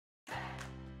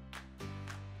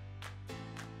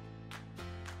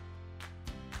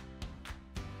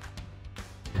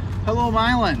Hello,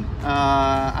 Milan.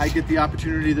 I get the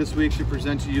opportunity this week to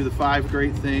present to you the 5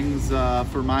 great things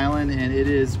for Milan, and it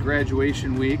is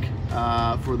graduation week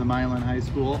for the Milan High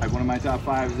School. One of my top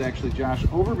 5 is actually Josh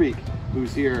Overbeek,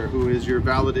 who's here, who is your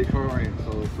valedictorian.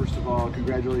 So first of all,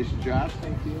 congratulations, Josh.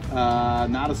 Thank you.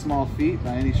 Not a small feat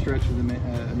by any stretch of the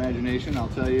imagination. I'll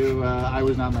tell you, I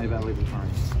was not my valedictorian.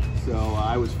 So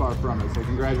I was far from it, so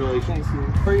congratulations. Thank you.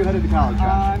 Where are you headed to college,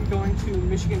 Josh? I'm going to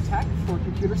Michigan Tech for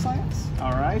computer science.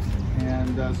 All right,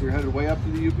 and so you're headed way up to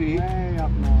the UP. Way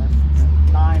up north,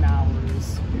 9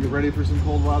 hours. You ready for some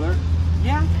cold weather?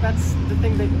 Yeah, that's the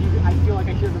thing that I feel like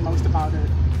I hear the most about it.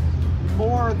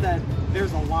 More that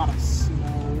there's a lot of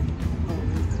snow.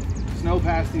 Snow,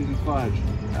 pasties, and fudge.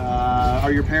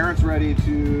 Are your parents ready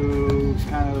to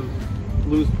kind of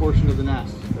lose portion of the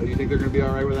nest? Do you think they're going to be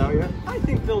all right without you? I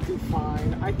think they'll do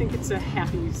fine. I think it's a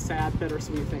happy, sad,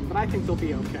 bittersweet thing, but I think they'll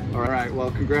be okay. All right,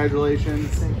 well, congratulations.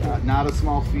 Thank you. Not a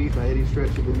small feat by any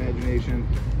stretch of the imagination.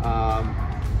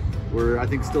 We're, I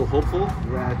think, still hopeful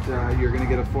that you're going to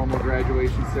get a formal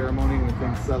graduation ceremony when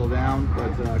things settle down,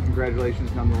 but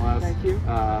congratulations nonetheless. Thank you.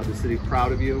 The city's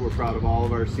proud of you. We're proud of all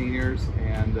of our seniors,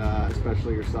 and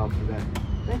especially yourself today.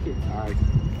 Thank you. All right.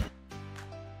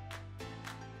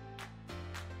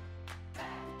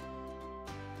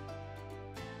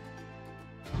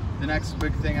 The next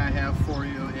big thing I have for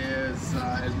you is,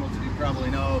 as most of you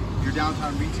probably know, your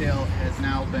downtown retail has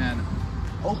now been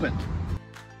opened.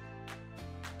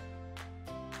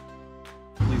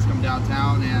 Please come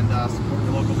downtown and support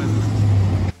your local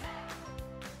businesses.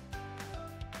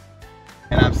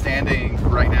 And I'm standing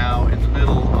right now in the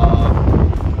middle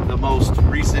of the most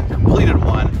recent completed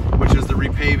one, which is the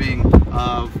repaving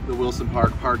of the Wilson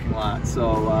Park parking lot.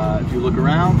 So if you look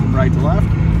around from right to left,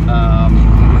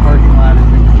 the parking lot has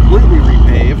been completely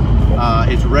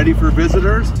repaved. It's ready for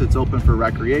visitors. It's open for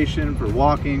recreation, for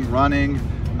walking, running,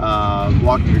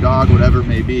 walking your dog, whatever it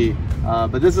may be.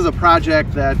 But this is a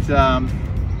project that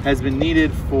has been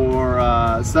needed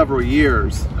for several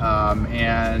years,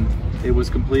 and it was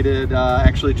completed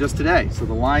actually just today. So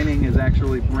the lining is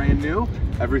actually brand new.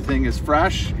 Everything is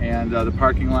fresh, and the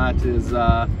parking lot is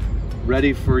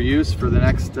ready for use for the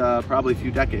next probably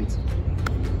few decades.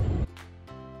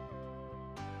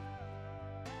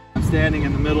 I'm standing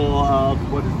in the middle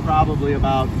of what is probably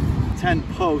about 10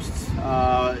 posts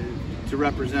to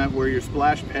represent where your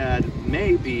splash pad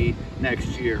may be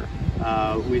next year.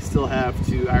 We still have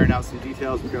to iron out some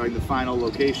details regarding the final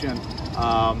location,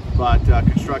 but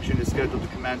construction is scheduled to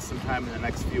commence sometime in the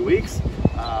next few weeks,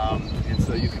 and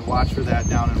so you can watch for that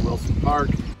down in Wilson Park.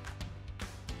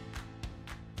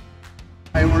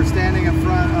 And we're standing in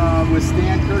front with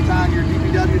Stan Curton, your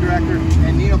DPW director,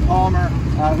 and Nina Palmer,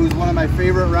 who's one of my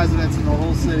favorite residents in the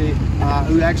whole city,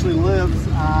 who actually lives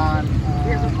on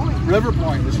River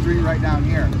Point, the street right down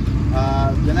here.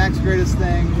 The next greatest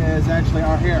thing is actually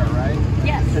our hair, right?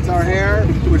 Yes. It's our hair,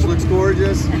 which looks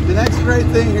gorgeous. The next great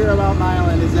thing here about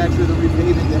Milan is actually the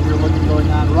repaving that you're looking going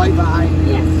on right behind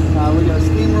you. Yes. We got a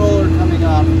steamroller coming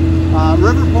up.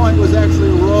 River Point was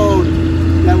actually a road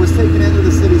that was taken into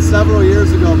the city several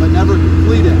years ago, but never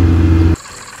completed.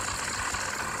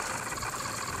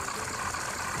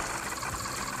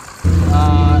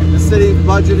 The city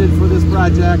budgeted for this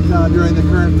project during the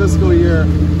current fiscal year,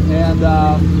 and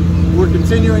we're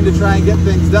continuing to try and get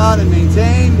things done and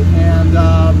maintained. And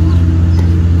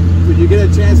when you get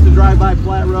a chance to drive by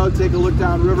Platte Road, take a look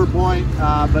down River Point,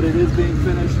 but it is being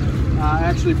finished.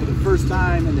 Actually, for the first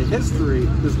time in the history,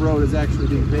 this road is actually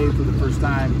being paved for the first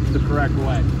time the correct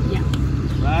way. Yeah.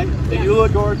 Right? Yes. And you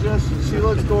look gorgeous, she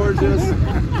looks gorgeous,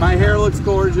 my hair looks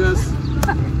gorgeous.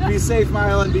 Be safe,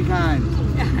 Milan, be kind.